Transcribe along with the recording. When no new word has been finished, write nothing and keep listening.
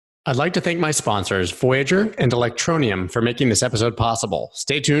I'd like to thank my sponsors, Voyager and Electronium, for making this episode possible.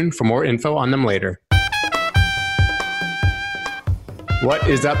 Stay tuned for more info on them later. What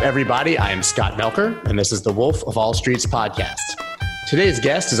is up, everybody? I am Scott Melker, and this is the Wolf of All Streets podcast. Today's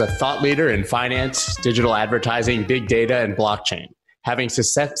guest is a thought leader in finance, digital advertising, big data, and blockchain. Having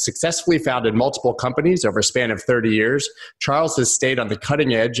successfully founded multiple companies over a span of 30 years, Charles has stayed on the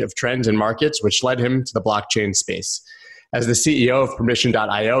cutting edge of trends and markets, which led him to the blockchain space. As the CEO of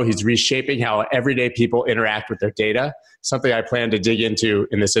Permission.io, he's reshaping how everyday people interact with their data, something I plan to dig into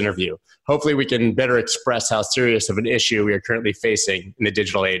in this interview. Hopefully we can better express how serious of an issue we are currently facing in the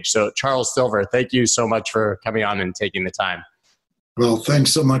digital age. So Charles Silver, thank you so much for coming on and taking the time. Well,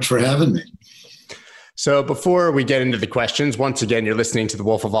 thanks so much for having me. So before we get into the questions, once again, you're listening to the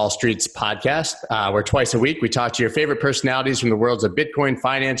Wolf of All Streets podcast, where twice a week we talk to your favorite personalities from the worlds of Bitcoin,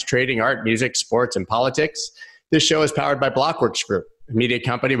 finance, trading, art, music, sports, and politics. This show is powered by Blockworks Group, a media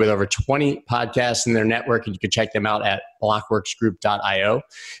company with over 20 podcasts in their network, and you can check them out at blockworksgroup.io.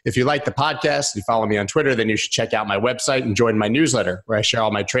 If you like the podcast, you follow me on Twitter, then you should check out my website and join my newsletter, where I share all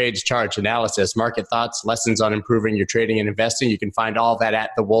my trades, charts, analysis, market thoughts, lessons on improving your trading and investing. You can find all of that at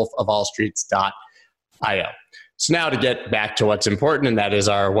thewolfofallstreets.io. So now to get back to what's important, and that is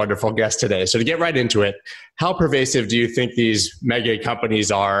our wonderful guest today. So to get right into it, how pervasive do you think these mega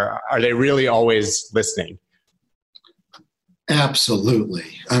companies are? Are they really always listening? Absolutely.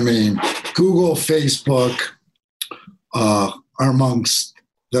 I mean, Google, Facebook are amongst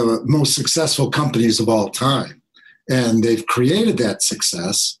the most successful companies of all time. And they've created that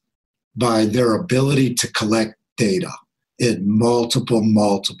success by their ability to collect data in multiple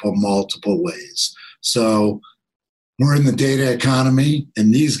ways. So we're in the data economy,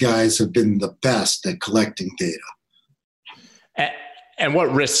 and these guys have been the best at collecting data. And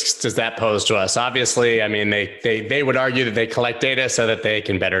what risks does that pose to us? Obviously, I mean, they would argue that they collect data so that they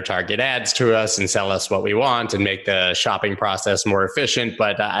can better target ads to us and sell us what we want and make the shopping process more efficient.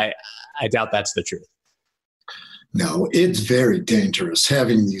 But I doubt that's the truth. No, it's very dangerous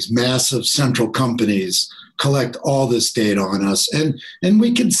having these massive central companies collect all this data on us. And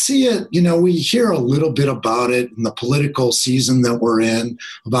we can see it, we hear a little bit about it in the political season that we're in,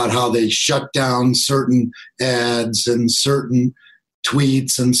 about how they shut down certain ads and certain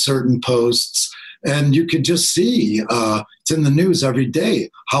tweets and certain posts, and you could just see it's in the news every day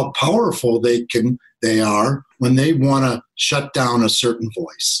how powerful they are when they want to shut down a certain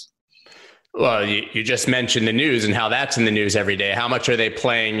voice. Well, you just mentioned the news and how that's in the news every day. How much are they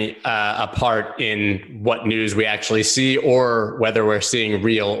playing a part in what news we actually see, or whether we're seeing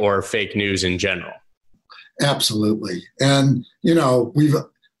real or fake news in general? Absolutely. And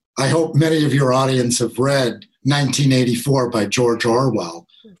I hope many of your audience have read 1984 by George Orwell,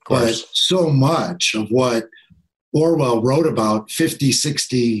 but so much of what Orwell wrote about 50,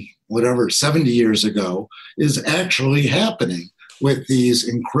 60, 70 years ago is actually happening with these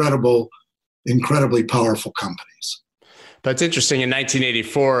incredibly powerful companies. But it's interesting, in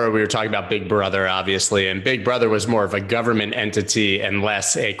 1984, we were talking about Big Brother, obviously, and Big Brother was more of a government entity and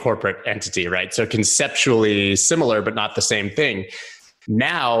less a corporate entity, right? So conceptually similar, but not the same thing.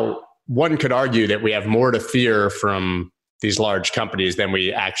 Now, one could argue that we have more to fear from these large companies than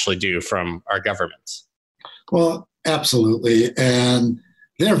we actually do from our governments. Well, absolutely. And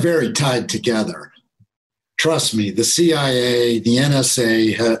they're very tied together. Trust me, the CIA, the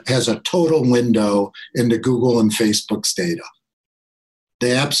NSA has a total window into Google and Facebook's data.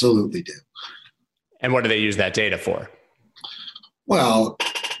 They absolutely do. And what do they use that data for? Well,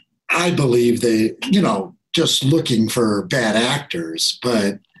 I believe they, just looking for bad actors,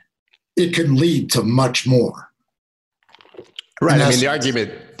 but it can lead to much more. Right. I mean, the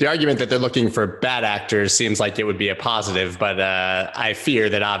argument that they're looking for bad actors seems like it would be a positive, but I fear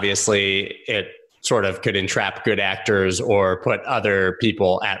that obviously it sort of could entrap good actors or put other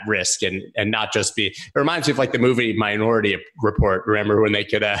people at risk and not just be. It reminds me of like the movie Minority Report. Remember when they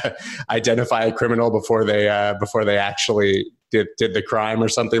could identify a criminal before they actually did the crime or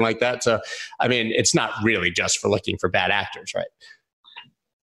something like that? So, I mean, it's not really just for looking for bad actors, right?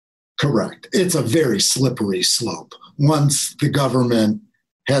 Correct. It's a very slippery slope. Once the government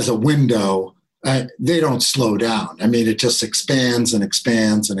has a window, they don't slow down. I mean, it just expands and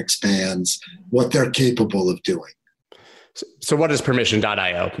expands and expands what they're capable of doing. So what is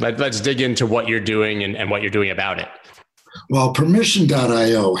Permission.io? Let's dig into what you're doing and what you're doing about it. Well,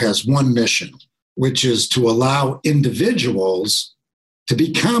 Permission.io has one mission, which is to allow individuals to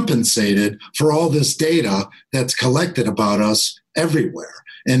be compensated for all this data that's collected about us everywhere.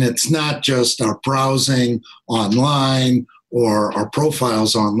 And it's not just our browsing online or our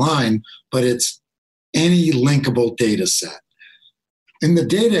profiles online, but it's any linkable data set. in the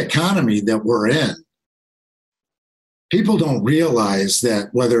data economy that we're in, people don't realize that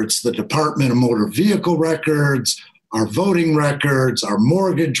whether it's the Department of Motor Vehicle Records, our voting records, our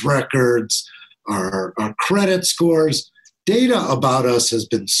mortgage records, our credit scores, data about us has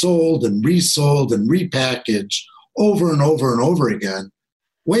been sold and resold and repackaged over and over and over again,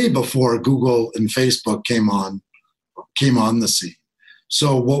 way before Google and Facebook came on the scene.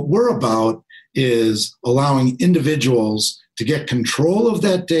 So what we're about is allowing individuals to get control of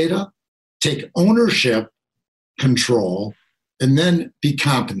that data, take ownership, control, and then be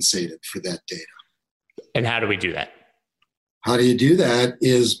compensated for that data. And how do we do that? How do you do that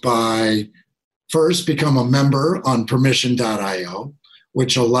is by first become a member on permission.io,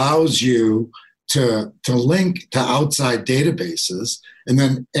 which allows you to link to outside databases, and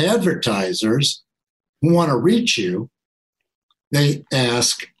then advertisers who want to reach you, they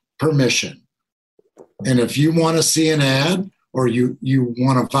ask permission. And if you want to see an ad or you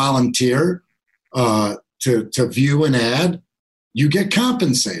want to volunteer to view an ad, you get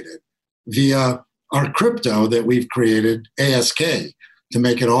compensated via our crypto that we've created, ASK, to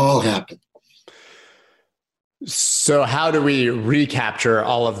make it all happen. So how do we recapture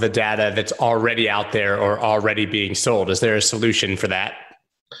all of the data that's already out there or already being sold? Is there a solution for that?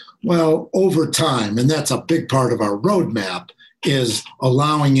 Well, over time, and that's a big part of our roadmap, is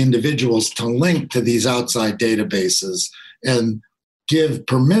allowing individuals to link to these outside databases and give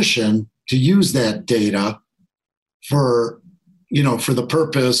permission to use that data for the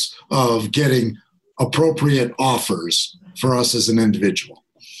purpose of getting appropriate offers for us as an individual.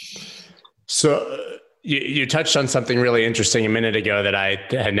 So you touched on something really interesting a minute ago that I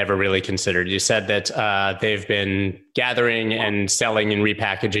had never really considered. You said that they've been gathering and selling and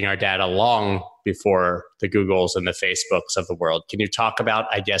repackaging our data long before the Googles and the Facebooks of the world. Can you talk about,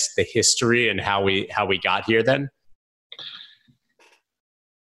 I guess, the history and how we got here then?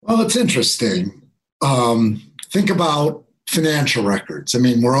 Well, it's interesting. Think about financial records. I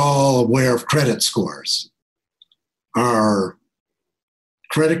mean, we're all aware of credit scores. Our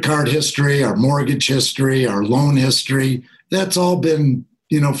credit card history, our mortgage history, our loan history, that's all been,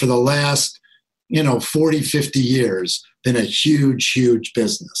 for the last, 40, 50 years, been a huge, huge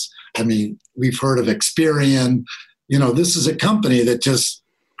business. I mean, we've heard of Experian. This is a company that just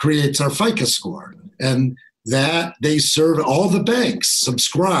creates our FICO score, and that they serve all the banks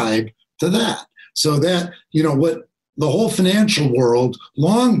subscribe to that. So that, what the whole financial world,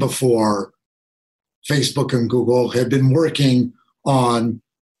 long before Facebook and Google, had been working on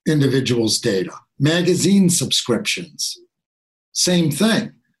individuals' data. Magazine subscriptions, same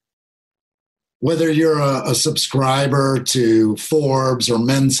thing. Whether you're a subscriber to Forbes or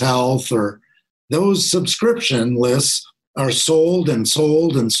Men's Health, or those subscription lists are sold and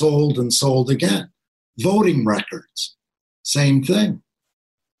sold and sold and sold again. Voting records, same thing.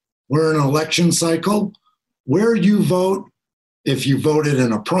 We're in an election cycle. Where you vote, if you voted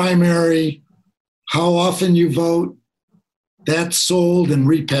in a primary, how often you vote, that's sold and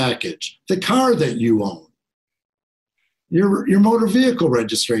repackaged. The car that you own, your motor vehicle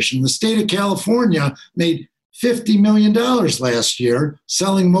registration. The state of California made $50 million last year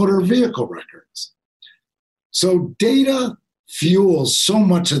selling motor vehicle records. So data fuels so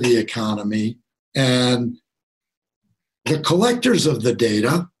much of the economy, and the collectors of the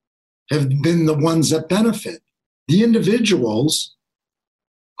data have been the ones that benefit. The individuals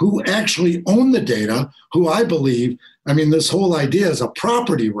who actually own the data, who I believe, this whole idea is a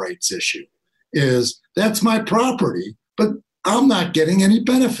property rights issue, is that's my property, but I'm not getting any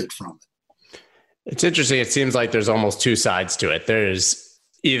benefit from it. It's interesting. It seems like there's almost two sides to it. There's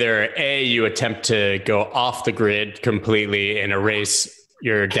either A, you attempt to go off the grid completely and erase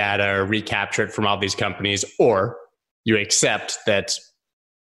your data or recapture it from all these companies, or you accept that,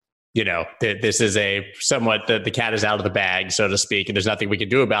 this is a somewhat, the cat is out of the bag, so to speak, and there's nothing we can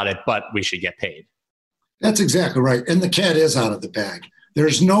do about it, but we should get paid. That's exactly right. And the cat is out of the bag.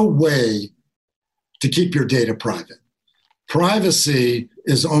 There's no way to keep your data private. Privacy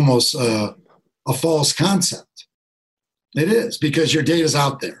is almost a false concept. It is, because your data is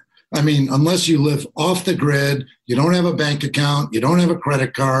out there. Unless you live off the grid, you don't have a bank account, you don't have a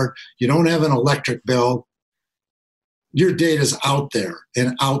credit card, you don't have an electric bill, your data is out there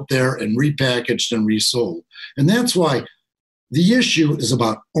and repackaged and resold. And that's why the issue is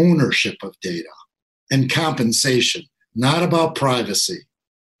about ownership of data and compensation, not about privacy.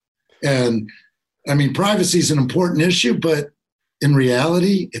 And privacy is an important issue, but in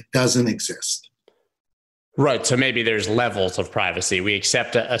reality, it doesn't exist. Right. So maybe there's levels of privacy. We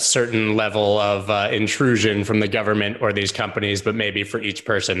accept a certain level of intrusion from the government or these companies, but maybe for each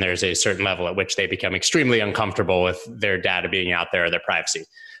person, there's a certain level at which they become extremely uncomfortable with their data being out there or their privacy.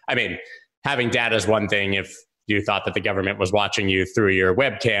 I mean, having data is one thing. If you thought that the government was watching you through your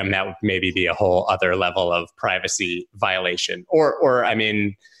webcam, that would maybe be a whole other level of privacy violation. Or I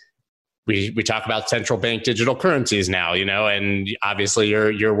mean, we talk about central bank digital currencies now, and obviously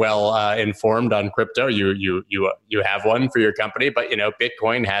you're well informed on crypto. You have one for your company, but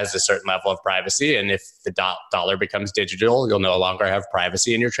Bitcoin has a certain level of privacy, and if the dollar becomes digital, you'll no longer have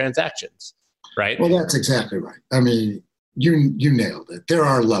privacy in your transactions, right? Well, that's exactly right. I mean, you nailed it. There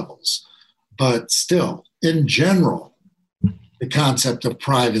are levels, but still, in general, the concept of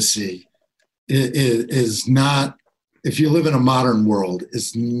privacy is not, if you live in a modern world,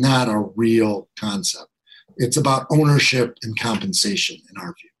 is not a real concept. It's about ownership and compensation, in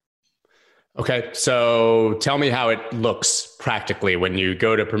our view. Okay, so tell me how it looks practically when you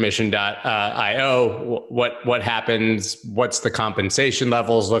go to permission.io. What happens? What's the compensation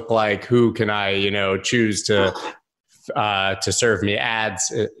levels look like? Who can I, choose to serve me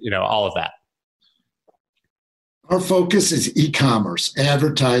ads? All of that. Our focus is e-commerce,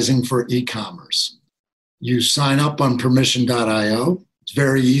 advertising for e-commerce. You sign up on permission.io. It's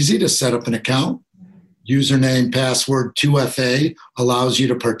very easy to set up an account. Username, password, 2FA allows you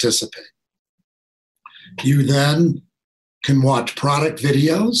to participate. You then can watch product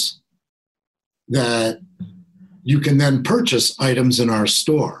videos that you can then purchase items in our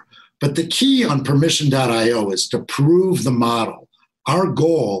store. But the key on permission.io is to prove the model. Our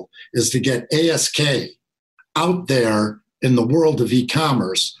goal is to get ASK out there in the world of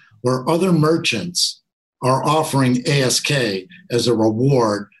e-commerce where other merchants are offering ASK as a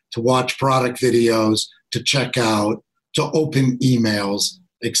reward to watch product videos, to check out, to open emails,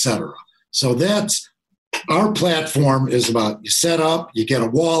 etc. So that's our platform is about, you set up, you get a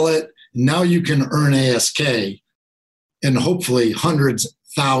wallet, now you can earn ASK in hopefully hundreds,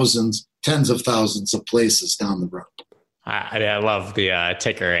 thousands, tens of thousands of places down the road. I love the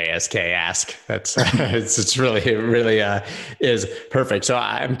ticker ASK ask. That's it's really is perfect. So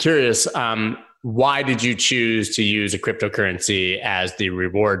I'm curious, why did you choose to use a cryptocurrency as the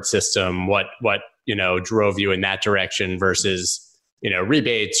reward system? What drove you in that direction versus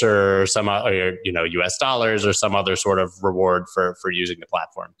rebates or some US dollars or some other sort of reward for using the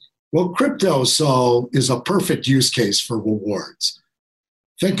platform? Well, crypto is a perfect use case for rewards.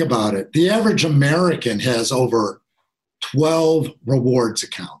 Think about it. The average American has over 12 rewards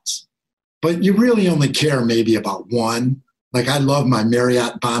accounts, but you really only care maybe about one. Like, I love my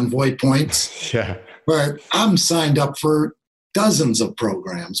Marriott Bonvoy points, yeah, but I'm signed up for dozens of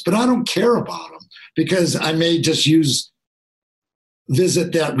programs, but I don't care about them because I may just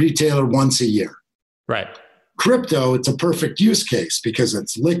visit that retailer once a year. Right. Crypto, it's a perfect use case because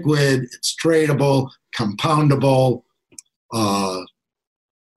it's liquid, it's tradable, compoundable,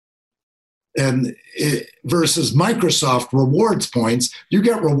 versus Microsoft rewards points, you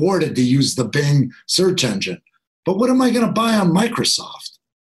get rewarded to use the Bing search engine. But what am I going to buy on Microsoft?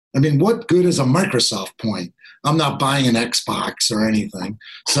 I mean, what good is a Microsoft point? I'm not buying an Xbox or anything.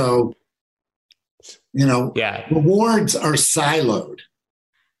 So, rewards are siloed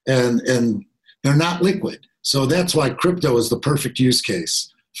and they're not liquid. So that's why crypto is the perfect use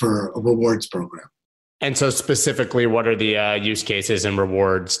case for a rewards program. And so specifically, what are the use cases and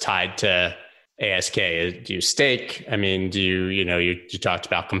rewards tied to ASK? Do you stake? I mean, do you talked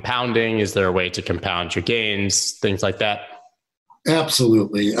about compounding. Is there a way to compound your gains, things like that?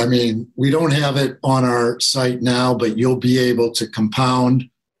 Absolutely. I mean, we don't have it on our site now, but you'll be able to compound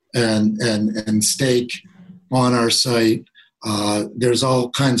and stake on our site. There's all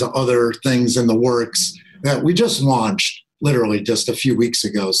kinds of other things in the works that we just launched literally just a few weeks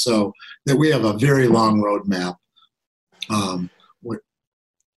ago. So that we have a very long roadmap.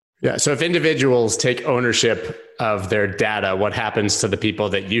 Yeah. So if individuals take ownership of their data, what happens to the people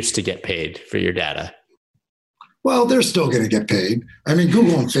that used to get paid for your data? Well, they're still going to get paid. I mean,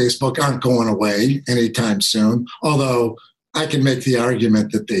 Google and Facebook aren't going away anytime soon, although I can make the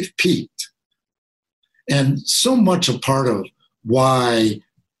argument that they've peaked. And so much a part of why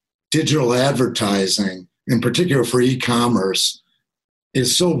digital advertising, in particular for e-commerce,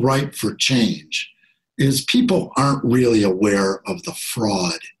 is so ripe for change is people aren't really aware of the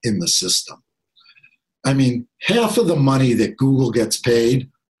fraud in the system. I mean, half of the money that Google gets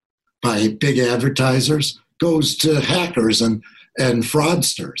paid by big advertisers goes to hackers and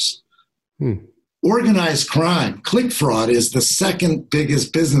fraudsters. Organized crime, click fraud is the second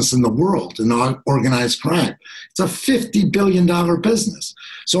biggest business in the world in organized crime. It's a $50 billion business.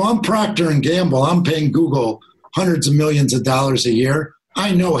 So I'm Procter & Gamble. I'm paying Google hundreds of millions of dollars a year.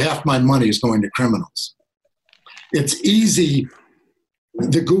 I know half my money is going to criminals. It's easy.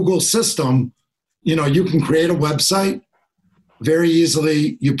 The Google system, you can create a website very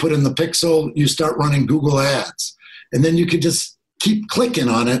easily. You put in the pixel, you start running Google ads. And then you can just keep clicking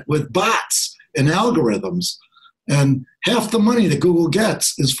on it with bots and algorithms, and half the money that Google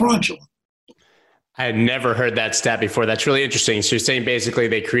gets is fraudulent. I had never heard that stat before. That's really interesting. So you're saying basically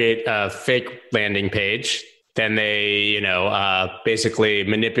they create a fake landing page, then they, basically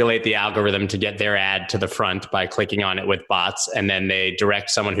manipulate the algorithm to get their ad to the front by clicking on it with bots, and then they direct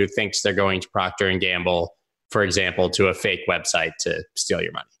someone who thinks they're going to Procter & Gamble, for example, to a fake website to steal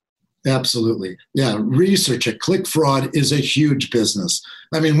your money. Absolutely. Yeah. Research at click fraud is a huge business.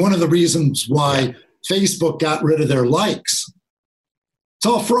 I mean, one of the reasons why Facebook got rid of their likes, it's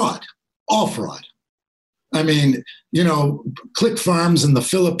all fraud, all fraud. I mean, click farms in the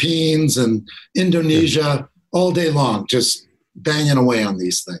Philippines and Indonesia all day long, just banging away on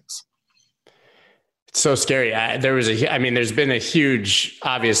these things. It's so scary. There's been a huge,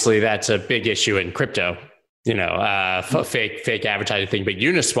 obviously that's a big issue in crypto. Fake advertising thing. But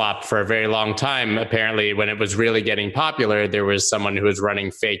Uniswap for a very long time, apparently when it was really getting popular, there was someone who was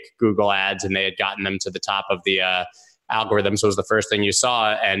running fake Google ads and they had gotten them to the top of the algorithm. So it was the first thing you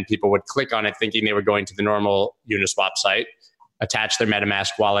saw, and people would click on it thinking they were going to the normal Uniswap site, attach their MetaMask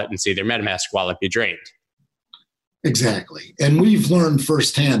wallet and see their MetaMask wallet be drained. Exactly. And we've learned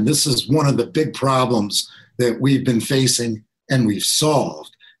firsthand, this is one of the big problems that we've been facing and we've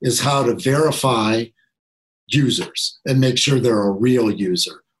solved, is how to verify users and make sure they're a real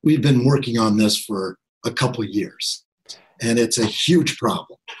user. We've been working on this for a couple of years, and it's a huge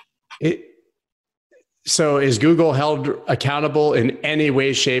problem. So is Google held accountable in any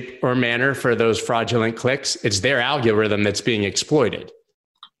way, shape, or manner for those fraudulent clicks? It's their algorithm that's being exploited.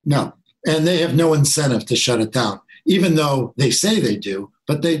 No, and they have no incentive to shut it down, even though they say they do,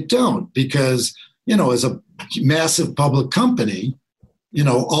 but they don't, because, as a massive public company,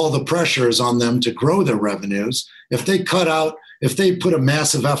 all the pressure is on them to grow their revenues. If they put a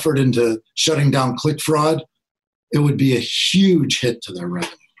massive effort into shutting down click fraud, it would be a huge hit to their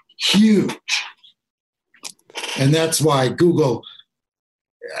revenue. Huge. And that's why Google,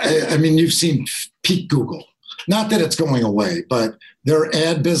 you've seen peak Google. Not that it's going away, but their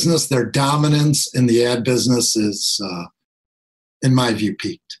ad business, their dominance in the ad business is, in my view,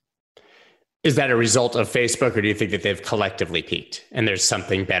 peaked. Is that a result of Facebook, or do you think that they've collectively peaked and there's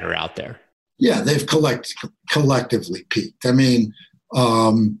something better out there? Yeah, they've collectively peaked.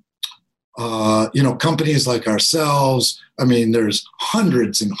 Companies like ourselves, there's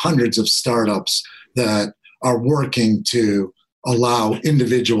hundreds and hundreds of startups that are working to allow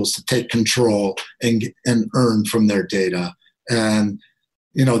individuals to take control and earn from their data. And,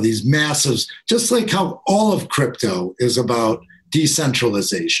 these massive, just like how all of crypto is about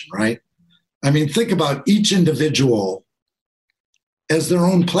decentralization, right? Think about each individual as their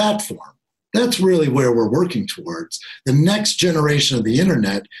own platform. That's really where we're working towards. The next generation of the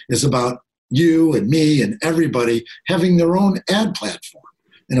internet is about you and me and everybody having their own ad platform.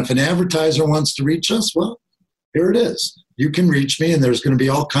 And if an advertiser wants to reach us, well, here it is. You can reach me, and there's going to be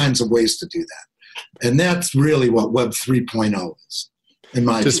all kinds of ways to do that. And that's really what Web 3.0 is, in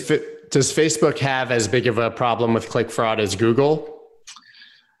my view. Does Facebook have as big of a problem with click fraud as Google?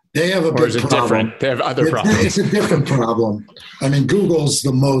 They have a big problem. Different? They have other problems. It's a different problem. Google's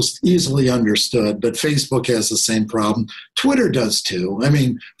the most easily understood, but Facebook has the same problem. Twitter does too.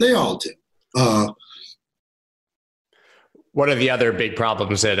 They all do. What are the other big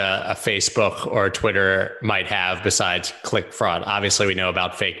problems that a Facebook or Twitter might have besides click fraud? Obviously, we know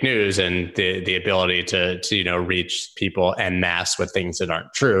about fake news and the ability to reach people en masse with things that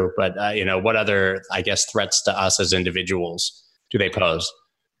aren't true. But what other, threats to us as individuals do they pose?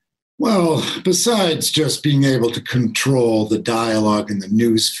 Well, besides just being able to control the dialogue in the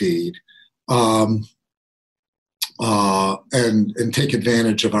news feed and take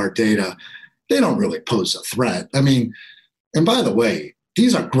advantage of our data, they don't really pose a threat. And by the way,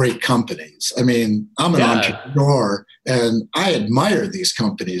 these are great companies. I'm an entrepreneur, and I admire these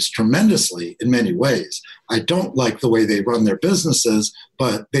companies tremendously in many ways. I don't like the way they run their businesses,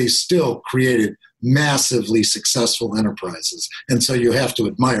 but they still created massively successful enterprises. And so you have to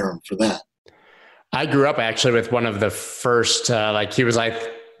admire them for that. I grew up actually with one of the first, he was like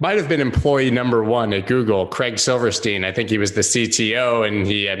might have been employee number one at Google, Craig Silverstein. I think he was the CTO, and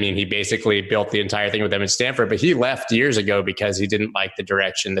he basically built the entire thing with them at Stanford, but he left years ago because he didn't like the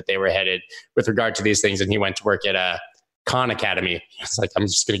direction that they were headed with regard to these things. And he went to work at a Khan Academy. It's like, I'm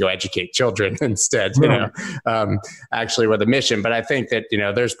just going to go educate children instead, actually with a mission. But I think that,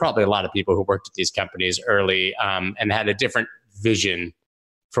 there's probably a lot of people who worked at these companies early and had a different vision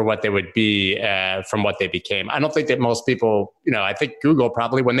for what they would be from what they became. I don't think that most people, I think Google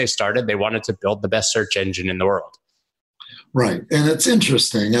probably when they started, they wanted to build the best search engine in the world. Right. And it's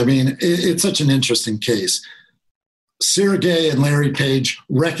interesting. I mean, it's such an interesting case. Sergey and Larry Page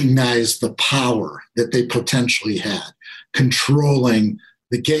recognized the power that they potentially had, controlling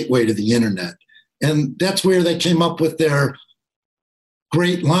the gateway to the internet. And that's where they came up with their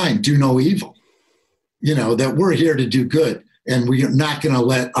great line, do no evil, that we're here to do good. And we are not going to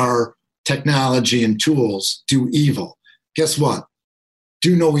let our technology and tools do evil. Guess what?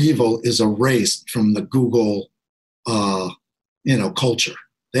 Do no evil is erased from the Google, culture.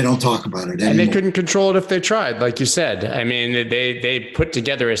 They don't talk about it anymore. And they couldn't control it if they tried, like you said. I mean, they put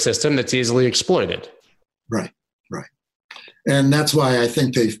together a system that's easily exploited. Right. And that's why I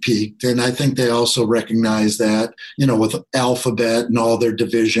think they've peaked. And I think they also recognize that, with Alphabet and all their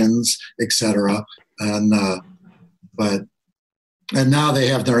divisions, et cetera. And now they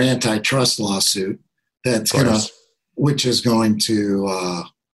have their antitrust lawsuit which is going to,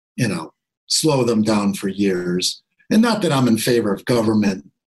 slow them down for years. And not that I'm in favor of government,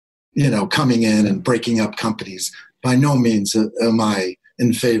 coming in and breaking up companies. By no means am I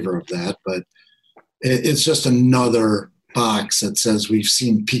in favor of that, but it's just another box that says we've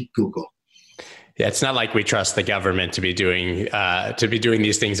seen peak Google. Yeah, it's not like we trust the government to be doing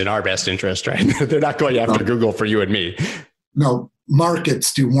these things in our best interest, right? They're not going after Google for you and me. No,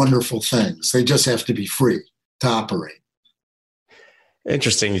 markets do wonderful things. They just have to be free to operate.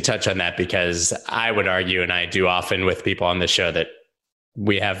 Interesting you touch on that, because I would argue, and I do often with people on this show, that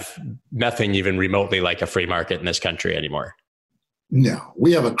we have nothing even remotely like a free market in this country anymore. No,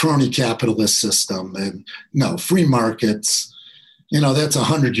 we have a crony capitalist system, and no, free markets, that's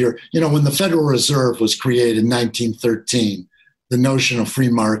 100-year. When the Federal Reserve was created in 1913, the notion of free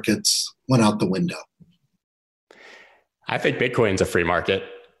markets went out the window. I think Bitcoin's a free market.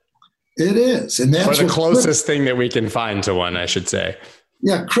 It is. And that's the closest thing that we can find to one, I should say.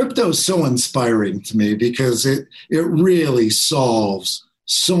 Yeah, crypto is so inspiring to me because it really solves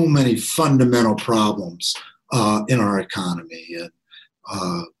so many fundamental problems in our economy.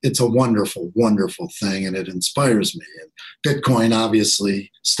 It's a wonderful, wonderful thing, and it inspires me. And Bitcoin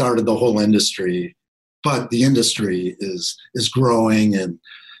obviously started the whole industry, but the industry is growing. And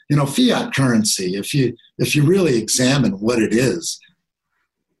fiat currency, if you really examine what it is,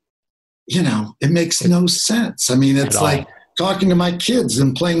 it makes no sense. I mean, it's like talking to my kids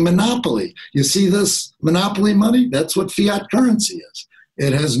and playing Monopoly. You see this Monopoly money? That's what fiat currency is.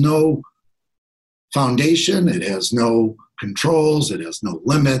 It has no foundation. It has no controls. It has no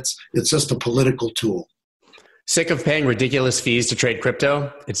limits. It's just a political tool. Sick of paying ridiculous fees to trade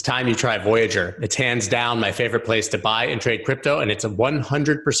crypto? It's time you try Voyager. It's hands down my favorite place to buy and trade crypto, and it's a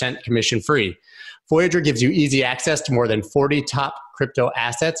 100% commission-free. Voyager gives you easy access to more than 40 top crypto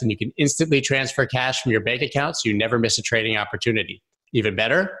assets, and you can instantly transfer cash from your bank account so you never miss a trading opportunity. Even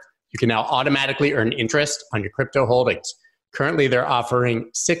better, you can now automatically earn interest on your crypto holdings. Currently, they're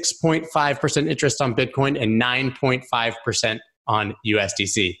offering 6.5% interest on Bitcoin and 9.5% on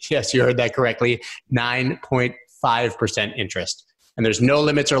USDC. Yes, you heard that correctly, 9.5% interest. And there's no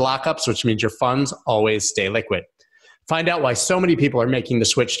limits or lockups, which means your funds always stay liquid. Find out why so many people are making the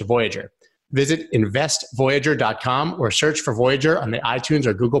switch to Voyager. Visit investvoyager.com or search for Voyager on the iTunes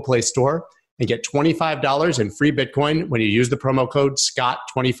or Google Play Store and get $25 in free Bitcoin when you use the promo code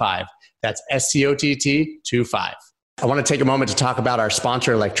SCOTT25. That's SCOTT25. I want to take a moment to talk about our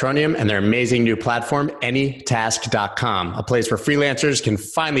sponsor, Electroneum, and their amazing new platform, Anytask.com, a place where freelancers can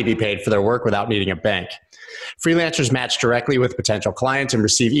finally be paid for their work without needing a bank. Freelancers match directly with potential clients and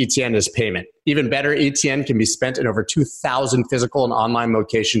receive ETN as payment. Even better, ETN can be spent in over 2,000 physical and online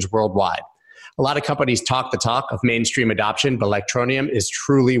locations worldwide. A lot of companies talk the talk of mainstream adoption, but Electroneum is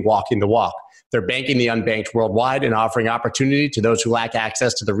truly walking the walk. They're banking the unbanked worldwide and offering opportunity to those who lack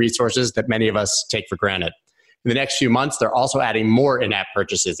access to the resources that many of us take for granted. In the next few months, they're also adding more in-app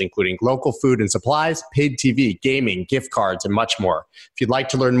purchases, including local food and supplies, paid TV, gaming, gift cards, and much more. If you'd like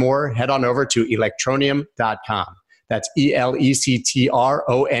to learn more, head on over to electroneum.com. That's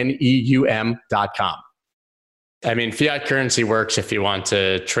electroneum.com. I mean, fiat currency works if you want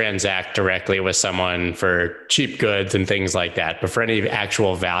to transact directly with someone for cheap goods and things like that. But for any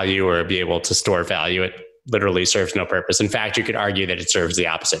actual value or be able to store value, literally serves no purpose. In fact, you could argue that it serves the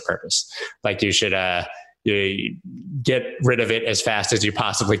opposite purpose. Like you should you get rid of it as fast as you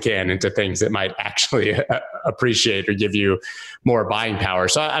possibly can into things that might actually appreciate or give you more buying power.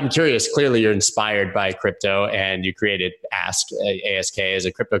 So I'm curious, clearly you're inspired by crypto and you created ASK as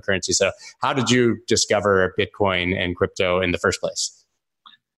a cryptocurrency. So how did you discover Bitcoin and crypto in the first place?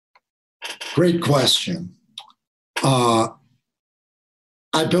 Great question. I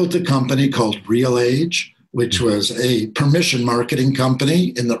built a company called Real Age, which was a permission marketing company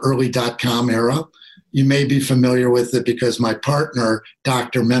in the early .com era. You may be familiar with it because my partner,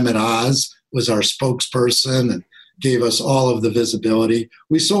 Dr. Mehmet Oz, was our spokesperson and gave us all of the visibility.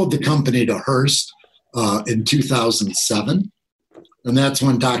 We sold the company to Hearst in 2007. And that's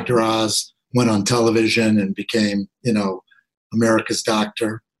when Dr. Oz went on television and became, America's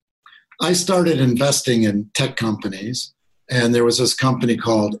doctor. I started investing in tech companies, and there was this company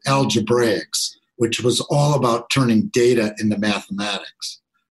called Algebraics, which was all about turning data into mathematics.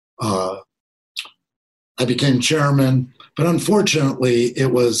 I became chairman, but unfortunately,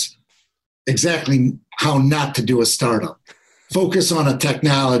 it was exactly how not to do a startup. Focus on a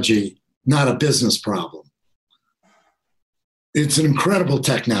technology, not a business problem. It's an incredible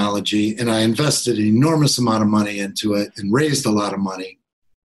technology, and I invested an enormous amount of money into it and raised a lot of money.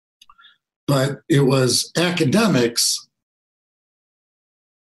 But it was academics,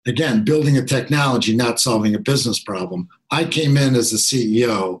 again, building a technology, not solving a business problem. I came in as a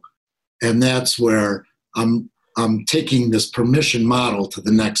CEO, and that's where I'm taking this permission model to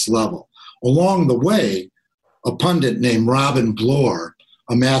the next level. Along the way, a pundit named Robin Bloor,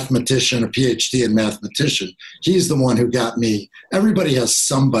 a mathematician, a PhD in mathematician, he's the one who got me. Everybody has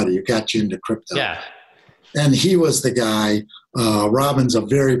somebody who got you into crypto. Yeah. And he was the guy. Robin's a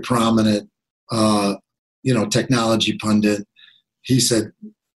very prominent, technology pundit. He said,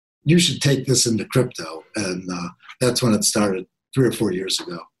 you should take this into crypto. And that's when it started 3 or 4 years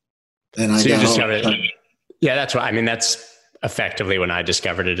ago. And I discovered it. Yeah, that's what I mean. That's effectively when I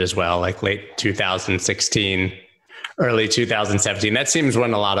discovered it as well, like late 2016, early 2017. That seems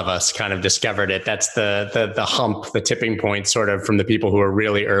when a lot of us kind of discovered it. That's the hump, the tipping point, sort of from the people who are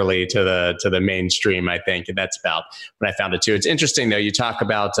really early to the mainstream, I think. And that's about when I found it too. It's interesting though. You talk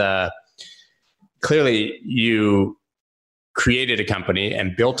about clearly you created a company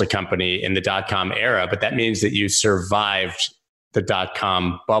and built a company in the .com era, but that means that you survived the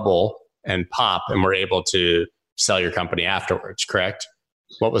 .com bubble and pop and were able to sell your company afterwards, correct?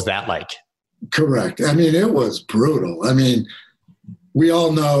 What was that like? Correct. I mean, it was brutal. I mean, we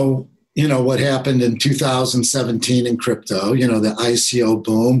all know, what happened in 2017 in crypto, the ICO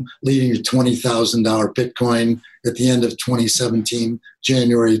boom leading to $20,000 Bitcoin at the end of 2017,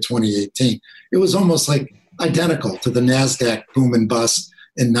 January 2018. It was almost like identical to the NASDAQ boom and bust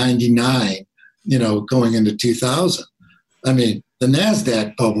in 99, going into 2000. I mean, the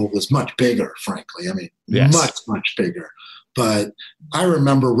NASDAQ bubble was much bigger, frankly. I mean, yes. much bigger. But I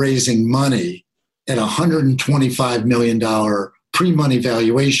remember raising money at $125 million pre-money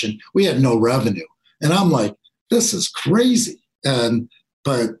valuation. We had no revenue. And I'm like, this is crazy.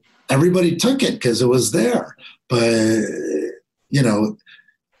 But everybody took it because it was there. But,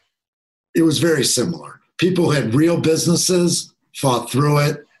 it was very similar. People who had real businesses fought through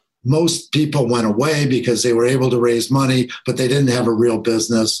it. Most people went away because they were able to raise money, but they didn't have a real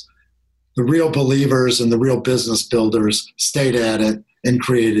business. The real believers and the real business builders stayed at it and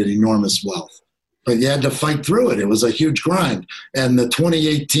created enormous wealth. But you had to fight through it. It was a huge grind. And the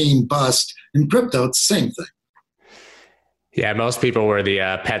 2018 bust in crypto, it's the same thing. Yeah, most people were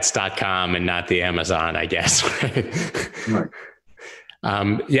the pets.com and not the Amazon, I guess. Right.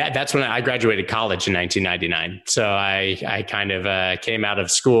 That's when I graduated college in 1999. So I kind of came out of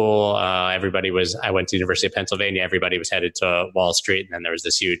school. I went to the University of Pennsylvania. Everybody was headed to Wall Street. And then there was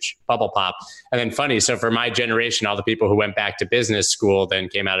this huge bubble pop. And then funny, so for my generation, all the people who went back to business school then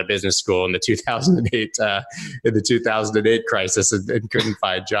came out of business school in the 2008 crisis and couldn't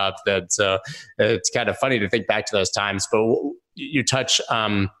find jobs then. So it's kind of funny to think back to those times. But you touch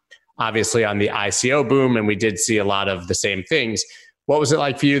obviously on the ICO boom, and we did see a lot of the same things. What was it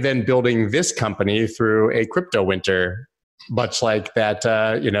like for you then building this company through a crypto winter, much like that,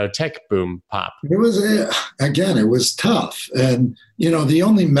 tech boom pop? It was tough. And, the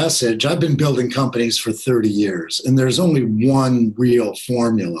only message, I've been building companies for 30 years, and there's only one real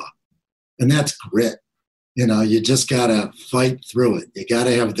formula, and that's grit. You just got to fight through it. You got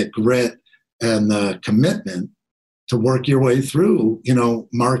to have the grit and the commitment to work your way through,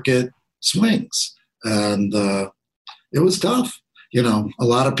 market swings. And it was tough. A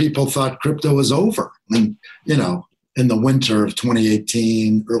lot of people thought crypto was over, and, in the winter of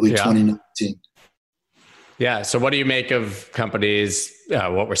 2018, early 2019. Yeah. So what do you make of companies,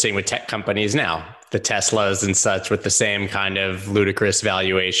 what we're seeing with tech companies now, the Teslas and such, with the same kind of ludicrous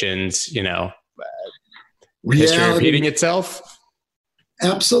valuations, history repeating itself?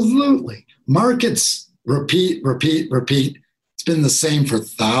 Absolutely. Markets repeat. It's been the same for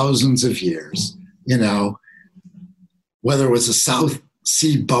thousands of years, whether it was a South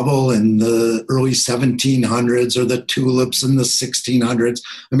Sea bubble in the early 1700s or the tulips in the 1600s.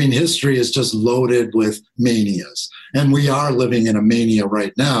 I mean, history is just loaded with manias. And we are living in a mania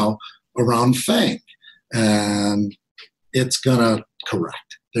right now around FANG. And it's going to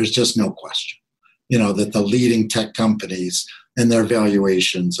correct. There's just no question, that the leading tech companies and their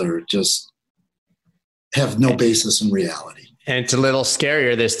valuations are just have no basis in reality. And it's a little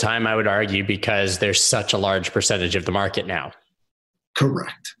scarier this time, I would argue, because there's such a large percentage of the market now.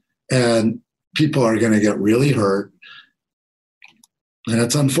 Correct. And people are going to get really hurt. And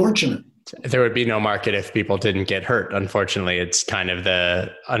it's unfortunate. There would be no market if people didn't get hurt. Unfortunately, it's kind of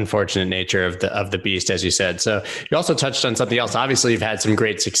the unfortunate nature of the beast, as you said. So you also touched on something else. Obviously, you've had some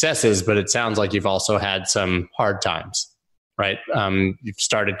great successes, but it sounds like you've also had some hard times, right? You've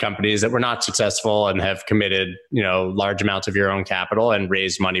started companies that were not successful and have committed, large amounts of your own capital and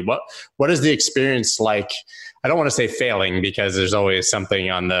raised money. What is the experience like? I don't want to say failing, because there's always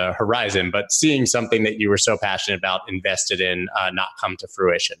something on the horizon, but seeing something that you were so passionate about, invested in, not come to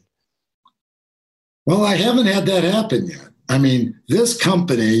fruition. Well, I haven't had that happen yet. I mean, this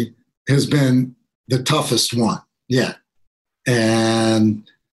company has been the toughest one yet.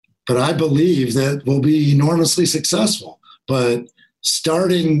 But I believe that we'll be enormously successful. But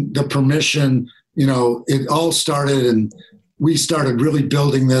starting the permission, it all started, and we started really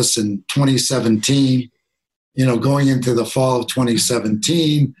building this in 2017. Going into the fall of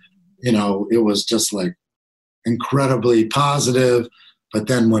 2017, it was just like incredibly positive. But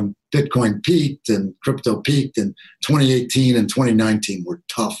then when Bitcoin peaked and crypto peaked in 2018 and 2019 were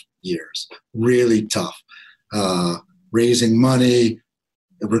tough years, really tough. Raising money,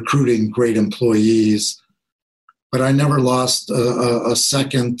 recruiting great employees. But I never lost a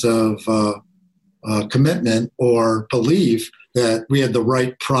second of commitment or belief that we had the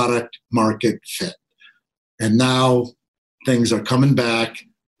right product market fit. And now things are coming back,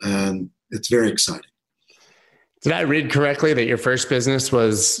 and it's very exciting. Did I read correctly that your first business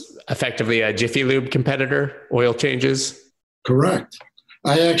was effectively a Jiffy Lube competitor, oil changes? Correct.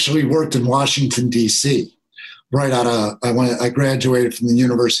 I actually worked in Washington, D.C. I graduated from the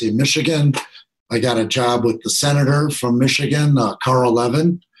University of Michigan. I got a job with the senator from Michigan, Carl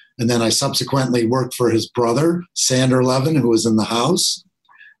Levin. And then I subsequently worked for his brother, Sander Levin, who was in the House.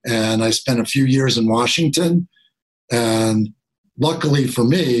 And I spent a few years in Washington. And luckily for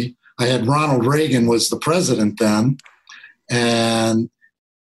me, I had Ronald Reagan was the president then. And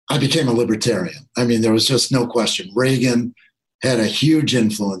I became a libertarian. I mean, there was just no question. Reagan had a huge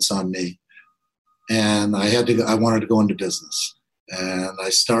influence on me. And I wanted to go into business. And I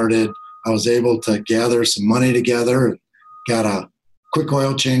was able to gather some money together and got a quick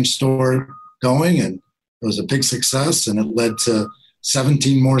oil change store going. And it was a big success. And it led to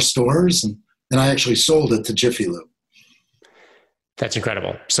 17 more stores, and I actually sold it to Jiffy Lube. That's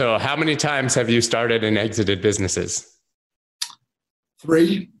incredible. So how many times have you started and exited businesses?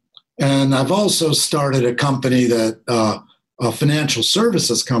 3. And I've also started a company a financial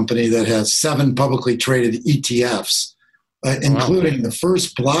services company that has 7 publicly traded ETFs, including the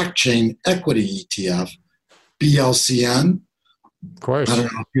first blockchain equity ETF, BLCN. Of course. I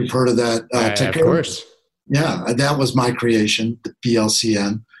don't know if you've heard of that ticker. Of course. Yeah, that was my creation, the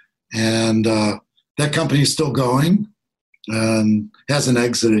BLCN. And that company is still going and hasn't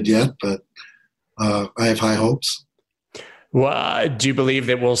exited yet, but I have high hopes. Well, do you believe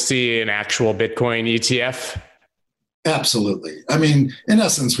that we'll see an actual Bitcoin ETF? Absolutely. I mean, in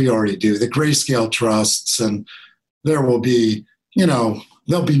essence, we already do. The Grayscale trusts, and there will be, there'll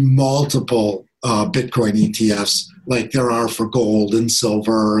be multiple Bitcoin ETFs like there are for gold and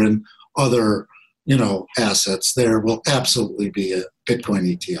silver and other assets. There will absolutely be a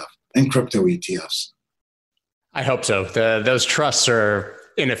Bitcoin ETF and crypto ETFs. I hope so. Those trusts are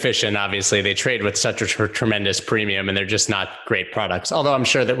inefficient. Obviously, they trade with such a tremendous premium, and they're just not great products. Although I'm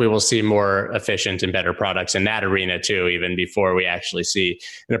sure that we will see more efficient and better products in that arena too, even before we actually see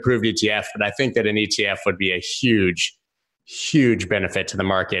an approved ETF. But I think that an ETF would be a huge, huge benefit to the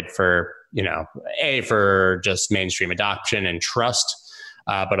market for, for just mainstream adoption and trust.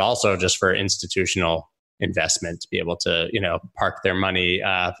 But also just for institutional investment to be able to, park their money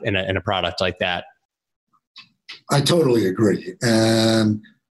in a product like that. I totally agree. And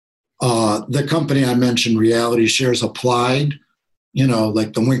the company I mentioned, Reality Shares Applied,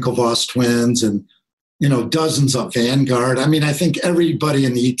 like the Winklevoss twins and dozens of Vanguard. I mean, I think everybody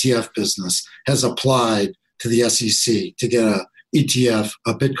in the ETF business has applied to the SEC to get a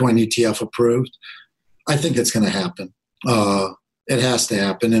Bitcoin ETF approved. I think it's going to happen. It has to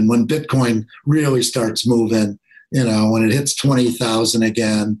happen. And when Bitcoin really starts moving, when it hits 20,000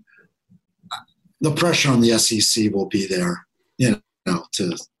 again, the pressure on the SEC will be there,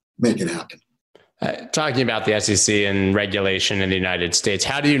 to make it happen. Talking about the SEC and regulation in the United States,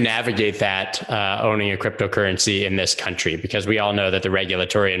 how do you navigate that owning a cryptocurrency in this country? Because we all know that the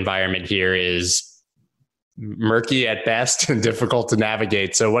regulatory environment here is murky at best and difficult to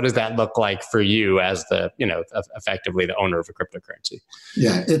navigate. So what does that look like for you as effectively the owner of a cryptocurrency?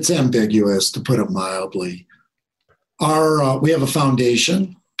 Yeah, it's ambiguous, to put it mildly. We have a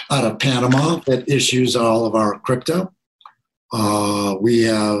foundation out of Panama that issues all of our crypto. We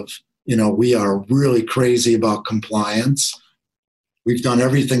are really crazy about compliance. We've done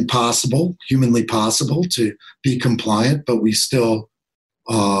everything possible, humanly possible, to be compliant, but we still,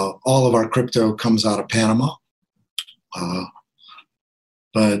 all of our crypto comes out of Panama.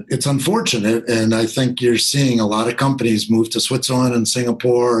 But it's unfortunate, and I think you're seeing a lot of companies move to Switzerland and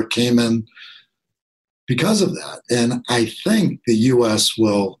Singapore or Cayman because of that. And I think the U.S.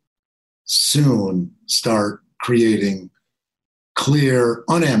 will soon start creating clear,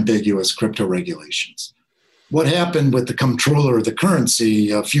 unambiguous crypto regulations. What happened with the comptroller of the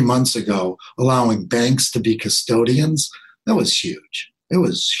currency a few months ago, allowing banks to be custodians, that was huge. It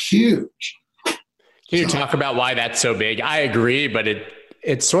was huge. Can you talk about why that's so big? I agree, but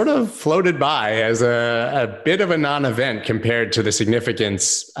it sort of floated by as a bit of a non-event compared to the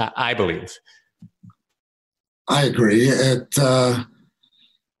significance, I believe. I agree.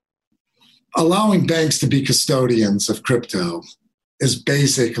 Allowing banks to be custodians of crypto is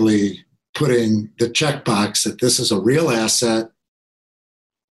basically putting the checkbox that this is a real asset,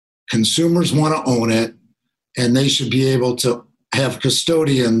 consumers want to own it, and they should be able to have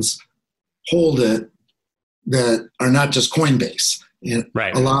custodians hold it that are not just Coinbase,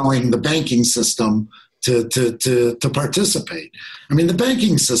 right. Allowing the banking system to participate. I mean, the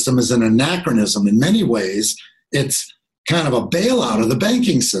banking system is an anachronism in many ways. It's kind of a bailout of the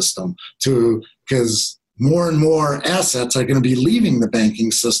banking system because more and more assets are going to be leaving the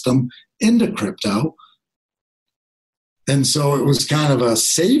banking system into crypto. And so it was kind of a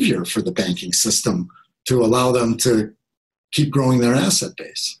savior for the banking system to allow them to keep growing their asset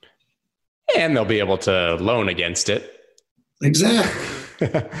base. And they'll be able to loan against it. Exactly.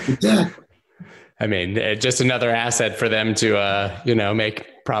 Exactly. I mean, just another asset for them to, make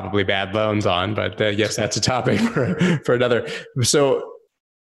probably bad loans on, but I guess that's a topic for another. So,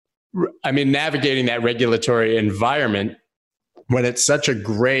 I mean, navigating that regulatory environment when it's such a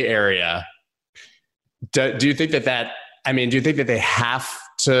gray area, do you think that they have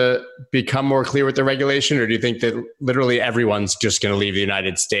to become more clear with the regulation, or do you think that literally everyone's just going to leave the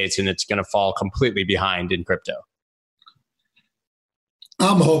United States and it's going to fall completely behind in crypto?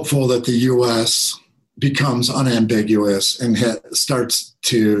 I'm hopeful that the U.S. becomes unambiguous and starts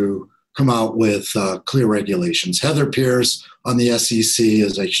to come out with clear regulations. Heather Pierce on the SEC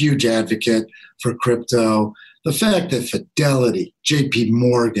is a huge advocate for crypto. The fact that Fidelity, JP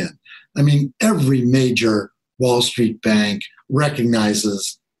Morgan, I mean, every major Wall Street bank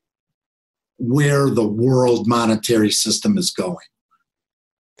recognizes where the world monetary system is going.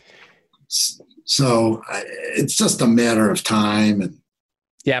 So it's just a matter of time. And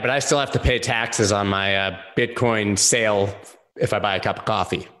yeah, but I still have to pay taxes on my Bitcoin sale if I buy a cup of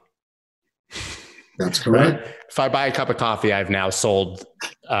coffee. That's correct. Right? If I buy a cup of coffee, I've now sold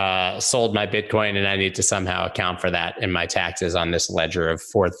my Bitcoin, and I need to somehow account for that in my taxes on this ledger of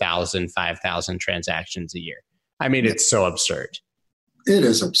 4,000, 5,000 transactions a year. I mean, it's so absurd. It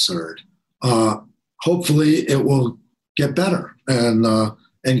is absurd. Hopefully, it will get better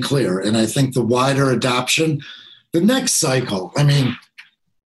and clear. And I think the wider adoption, the next cycle, I mean,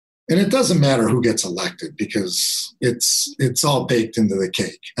 and it doesn't matter who gets elected because it's all baked into the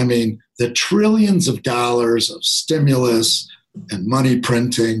cake. I mean, the trillions of dollars of stimulus and money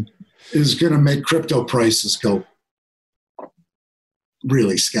printing is going to make crypto prices go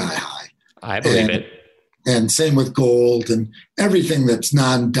really sky high. I believe it. And same with gold and everything that's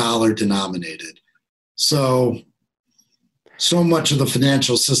non-dollar denominated. So much of the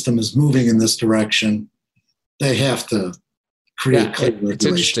financial system is moving in this direction. They have to create clear regulation. It's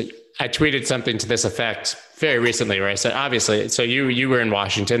interesting. I tweeted something to this effect very recently where I said, obviously, so you were in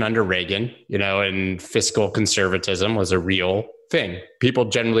Washington under Reagan, and fiscal conservatism was a real thing. People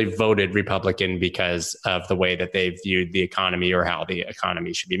generally voted Republican because of the way that they viewed the economy or how the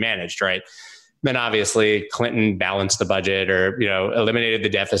economy should be managed, right? Then obviously Clinton balanced the budget or, eliminated the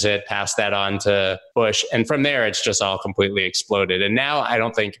deficit, passed that on to Bush. And from there, it's just all completely exploded. And now I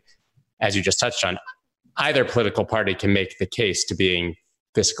don't think, as you just touched on, either political party can make the case to being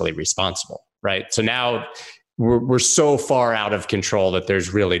fiscally responsible, right? So now we're so far out of control that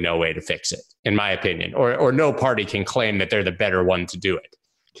there's really no way to fix it, in my opinion, or no party can claim that they're the better one to do it,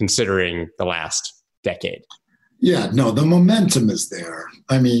 considering the last decade. Yeah, no, the momentum is there.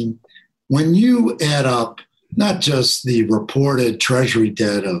 I mean, when you add up not just the reported Treasury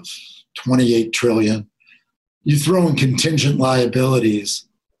debt of 28 trillion, you throw in contingent liabilities,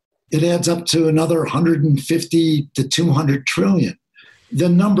 it adds up to another 150 to 200 trillion. The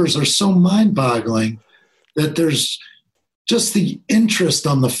numbers are so mind-boggling that there's just the interest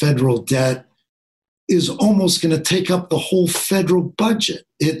on the federal debt is almost going to take up the whole federal budget.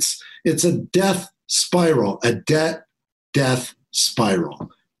 It's a death spiral, a death spiral.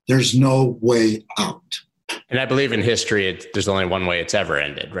 There's no way out. And I believe in history, there's only one way it's ever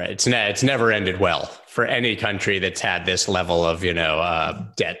ended, right? It's never ended well for any country that's had this level of,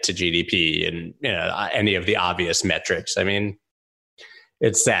 debt to GDP and, any of the obvious metrics. I mean,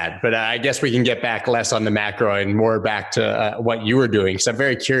 it's sad, but I guess we can get back less on the macro and more back to what you were doing. So I'm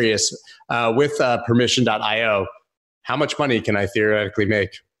very curious with permission.io, how much money can I theoretically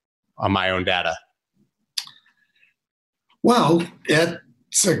make on my own data? Well,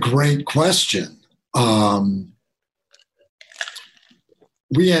 it's a great question.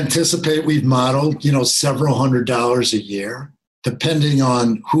 We anticipate we've modeled, several $100s a year, depending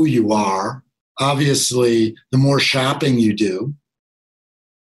on who you are. Obviously, the more shopping you do,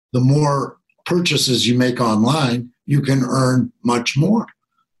 the more purchases you make online, you can earn much more.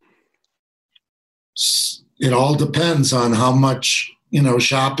 It all depends on how much,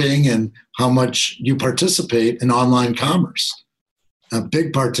 shopping and how much you participate in online commerce. A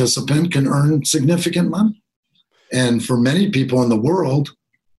big participant can earn significant money. And for many people in the world,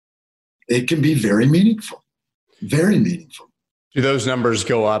 it can be very meaningful, very meaningful. Do those numbers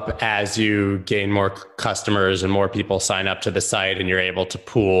go up as you gain more customers and more people sign up to the site and you're able to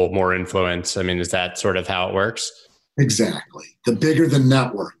pool more influence? I mean, is that sort of how it works? Exactly. The bigger the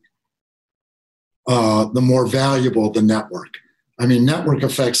network, the more valuable the network. I mean, network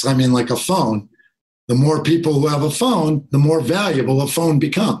effects, like a phone. The more people who have a phone, the more valuable a phone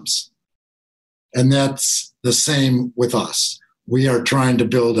becomes. And that's the same with us. We are trying to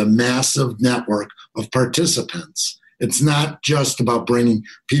build a massive network of participants. It's not just about bringing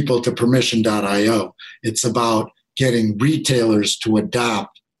people to permission.io. It's about getting retailers to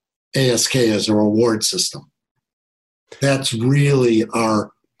adopt ASK as a reward system. That's really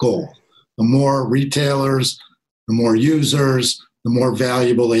our goal. The more retailers, the more users, the more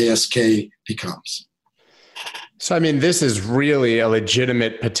valuable ASK becomes. So, this is really a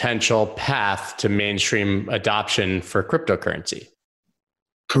legitimate potential path to mainstream adoption for cryptocurrency.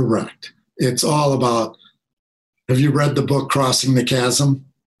 Correct. It's all about, have you read the book Crossing the Chasm?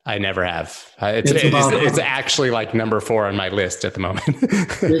 I never have. It's actually like number 4 on my list at the moment.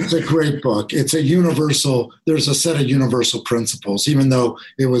 It's a great book. It's there's a set of universal principles, even though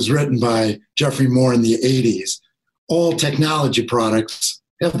it was written by Geoffrey Moore in the 80s. All technology products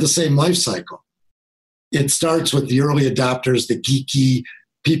have the same life cycle. It starts with the early adopters, the geeky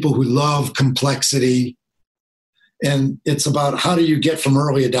people who love complexity. And it's about how do you get from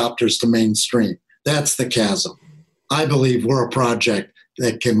early adopters to mainstream? That's the chasm. I believe we're a project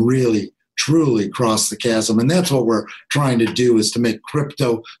that can really, truly cross the chasm. And that's what we're trying to do, is to make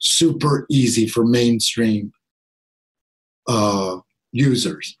crypto super easy for mainstream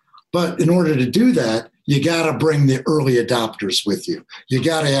users. But in order to do that, you got to bring the early adopters with you. You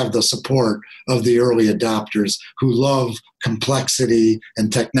got to have the support of the early adopters who love complexity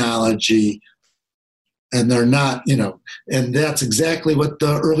and technology. And they're not, and that's exactly what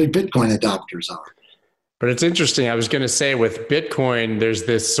the early Bitcoin adopters are. But it's interesting. I was going to say with Bitcoin, there's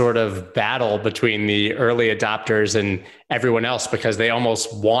this sort of battle between the early adopters and everyone else because they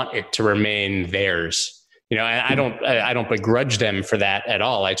almost want it to remain theirs. I don't begrudge them for that at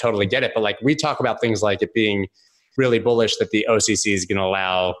all. I totally get it. But we talk about things like it being really bullish that the OCC is going to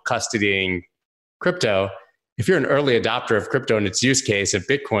allow custodying crypto. If you're an early adopter of crypto and its use case of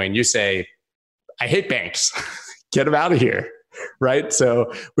Bitcoin, you say, I hate banks, get them out of here. Right.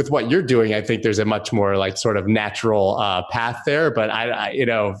 So with what you're doing, I think there's a much more sort of natural path there. But I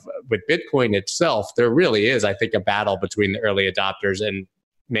with Bitcoin itself, there really is, I think, a battle between the early adopters and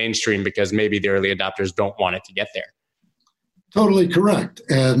mainstream because maybe the early adopters don't want it to get there. Totally correct.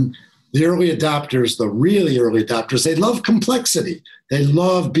 And the early adopters, the really early adopters, they love complexity. They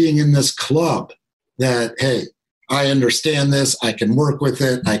love being in this club that, hey, I understand this, I can work with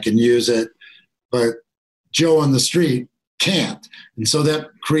it, I can use it. but Joe on the street can't. And so that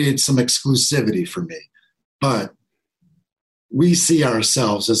creates some exclusivity for me. But we see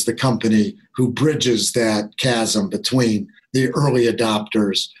ourselves as the company who bridges that chasm between the early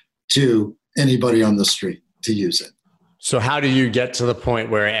adopters to anybody on the street to use it. So how do you get to the point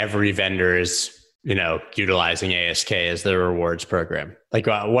where every vendor is, utilizing ASK as their rewards program? Like,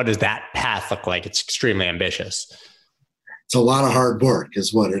 what does that path look like? It's extremely ambitious. It's a lot of hard work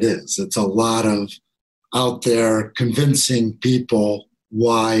is what it is. It's a lot of out there convincing people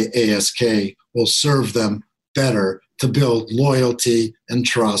why ASK will serve them better to build loyalty and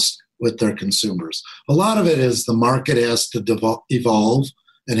trust with their consumers. A lot of it is the market has to evolve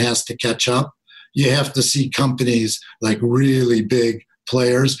and has to catch up. You have to see companies like really big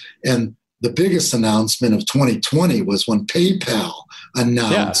players. And the biggest announcement of 2020 was when PayPal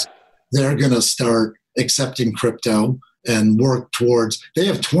announced they're going to start accepting crypto and work towards, they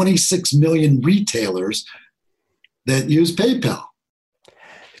have 26 million retailers that use PayPal.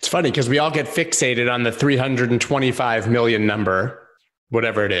 It's funny because we all get fixated on the 325 million number,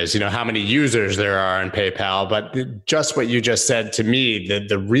 whatever it is, how many users there are in PayPal. But just what you just said to me,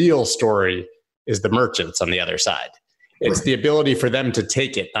 the real story is the merchants on the other side. It's the ability for them to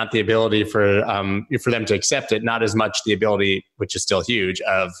take it, not the ability for them to accept it, not as much the ability, which is still huge,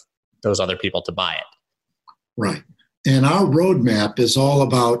 of those other people to buy it. Right. And our roadmap is all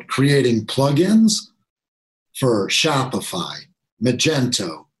about creating plugins for Shopify,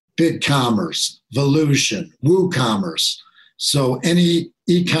 Magento, BigCommerce, Volution, WooCommerce. So any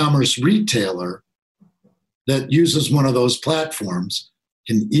e-commerce retailer that uses one of those platforms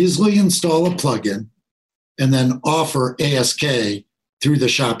can easily install a plugin and then offer ASK through the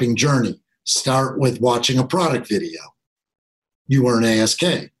shopping journey. Start with watching a product video. You earn ASK.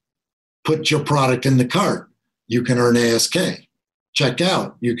 Put your product in the cart. You can earn ASK. Check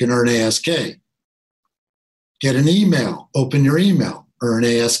out. You can earn ASK. Get an email. Open your email. Earn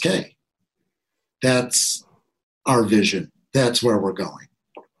ASK. That's our vision. That's where we're going.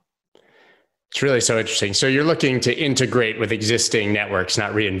 It's really so interesting. So you're looking to integrate with existing networks,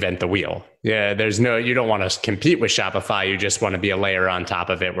 not reinvent the wheel. Yeah, you don't want to compete with Shopify. You just want to be a layer on top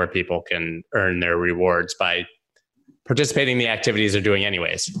of it where people can earn their rewards by participating in the activities they're doing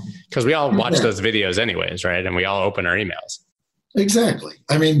anyways. Because we all watch those videos anyways, right? And we all open our emails. Exactly.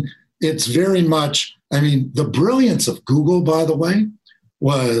 It's very much, the brilliance of Google, by the way,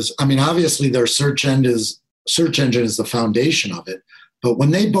 was, obviously their search engine is the foundation of it. But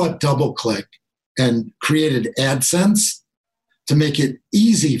when they bought DoubleClick and created AdSense to make it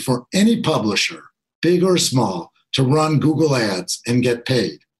easy for any publisher, big or small, to run Google ads and get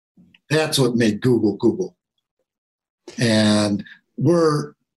paid, that's what made Google Google. And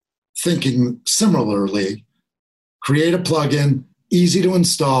we're thinking similarly, create a plugin, easy to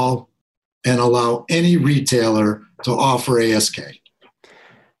install, and allow any retailer to offer ASK.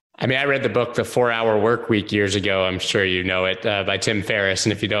 I read the book, The 4-Hour Workweek, years ago. I'm sure you know it, by Tim Ferriss.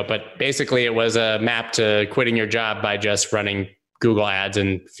 And if you don't, but basically it was a map to quitting your job by just running Google ads.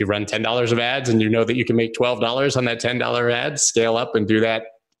 And if you run $10 of ads and you know that you can make $12 on that $10 ad, scale up and do that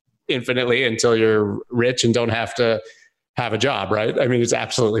infinitely until you're rich and don't have to have a job, right? It's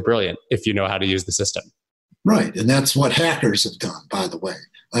absolutely brilliant if you know how to use the system. Right. And that's what hackers have done, by the way.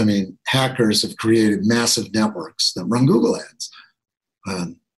 Hackers have created massive networks that run Google ads.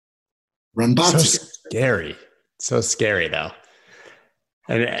 Run bots. So scary though.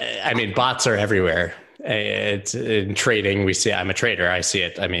 And bots are everywhere. It's in trading. We see, I'm a trader. I see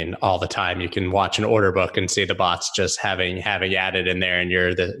it. All the time. You can watch an order book and see the bots just having added in there, and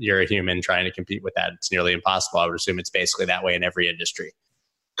you're a human trying to compete with that. It's nearly impossible. I would assume it's basically that way in every industry.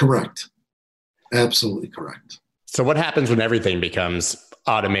 Correct. Absolutely correct. So what happens when everything becomes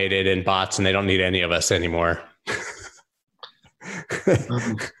automated and bots and they don't need any of us anymore?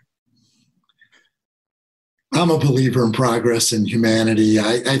 I'm a believer in progress and humanity.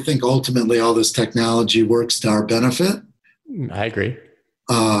 I think ultimately all this technology works to our benefit. I agree.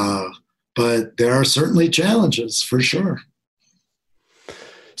 But there are certainly challenges for sure.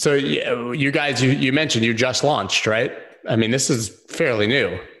 So you guys, you mentioned you just launched, right? This is fairly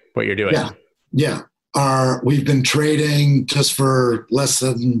new, what you're doing. Yeah. We've been trading just for less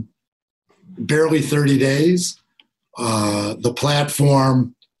than barely 30 days. The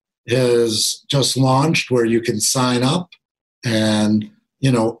platform is just launched where you can sign up and,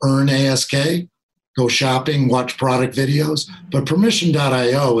 earn ASK, go shopping, watch product videos. But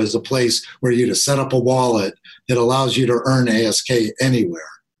Permission.io is a place where you to set up a wallet that allows you to earn ASK anywhere.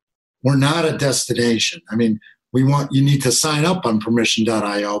 We're not a destination. You need to sign up on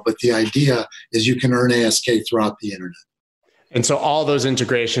Permission.io, but the idea is you can earn ASK throughout the internet. And so all those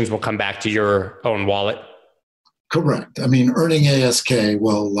integrations will come back to your own wallet? Correct. I mean, earning ASK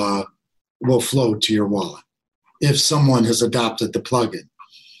will flow to your wallet if someone has adopted the plugin.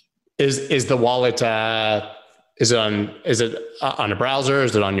 Is the wallet, is it on a browser?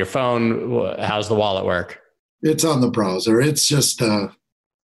 Is it on your phone? How's the wallet work? It's on the browser. It's just,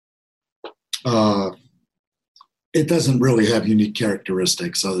 it doesn't really have unique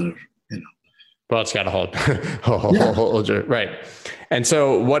characteristics other, Well, it's got to hold right. And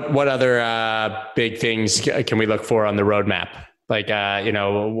so what other big things can we look for on the roadmap? Like,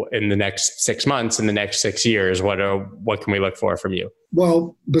 in the next 6 months, in the next 6 years, what can we look for from you?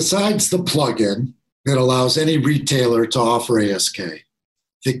 Well, besides the plugin that allows any retailer to offer ASK,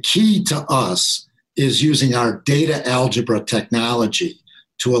 the key to us is using our data algebra technology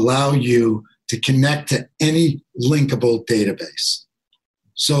to allow you to connect to any linkable database.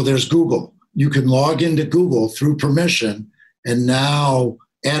 So there's Google. You can log into Google through permission, and now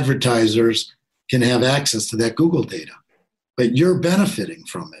advertisers can have access to that Google data. But you're benefiting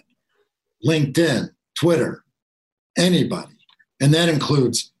from it. LinkedIn, Twitter, anybody. And that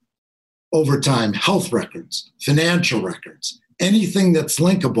includes, over time, health records, financial records, anything that's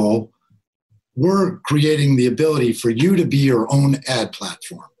linkable. We're creating the ability for you to be your own ad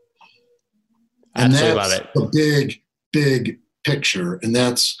platform. And Absolutely that's love it. the big, big picture. And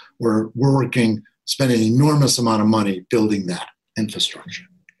that's where we're spending an enormous amount of money building that infrastructure.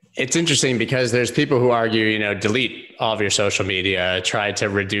 It's interesting because there's people who argue, delete all of your social media, try to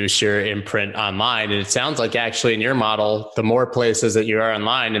reduce your imprint online. And it sounds like actually in your model, the more places that you are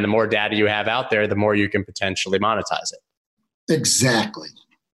online and the more data you have out there, the more you can potentially monetize it. Exactly.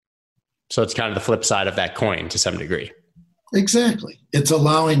 So it's kind of the flip side of that coin to some degree. Exactly. It's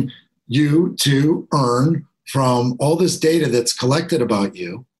allowing you to earn from all this data that's collected about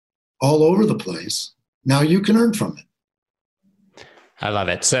you all over the place. Now you can earn from it. I love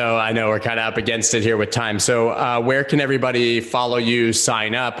it. So I know we're kind of up against it here with time. So where can everybody follow you,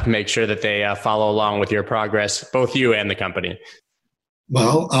 sign up, make sure that they follow along with your progress, both you and the company?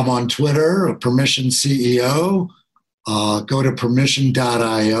 Well, I'm on Twitter, Permission CEO. Go to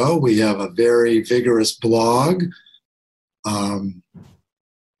permission.io. We have a very vigorous blog. We're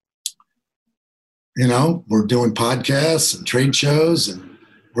doing podcasts and trade shows, and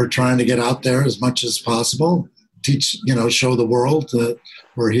we're trying to get out there as much as possible. Teach, show the world that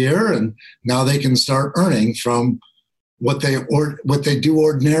we're here, and now they can start earning from what they do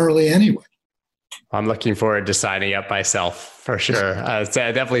ordinarily anyway. I'm looking forward to signing up myself for sure. It's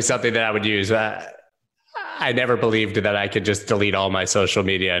definitely something that I would use. I never believed that I could just delete all my social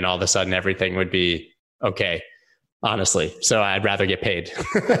media and all of a sudden everything would be okay, honestly. So I'd rather get paid.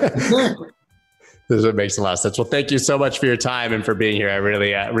 Exactly. This is what makes a lot of sense. Well, thank you so much for your time and for being here. I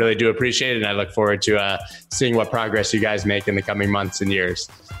really do appreciate it. And I look forward to seeing what progress you guys make in the coming months and years.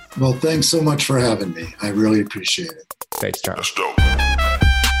 Well, thanks so much for having me. I really appreciate it. Thanks, Charles. Let's go.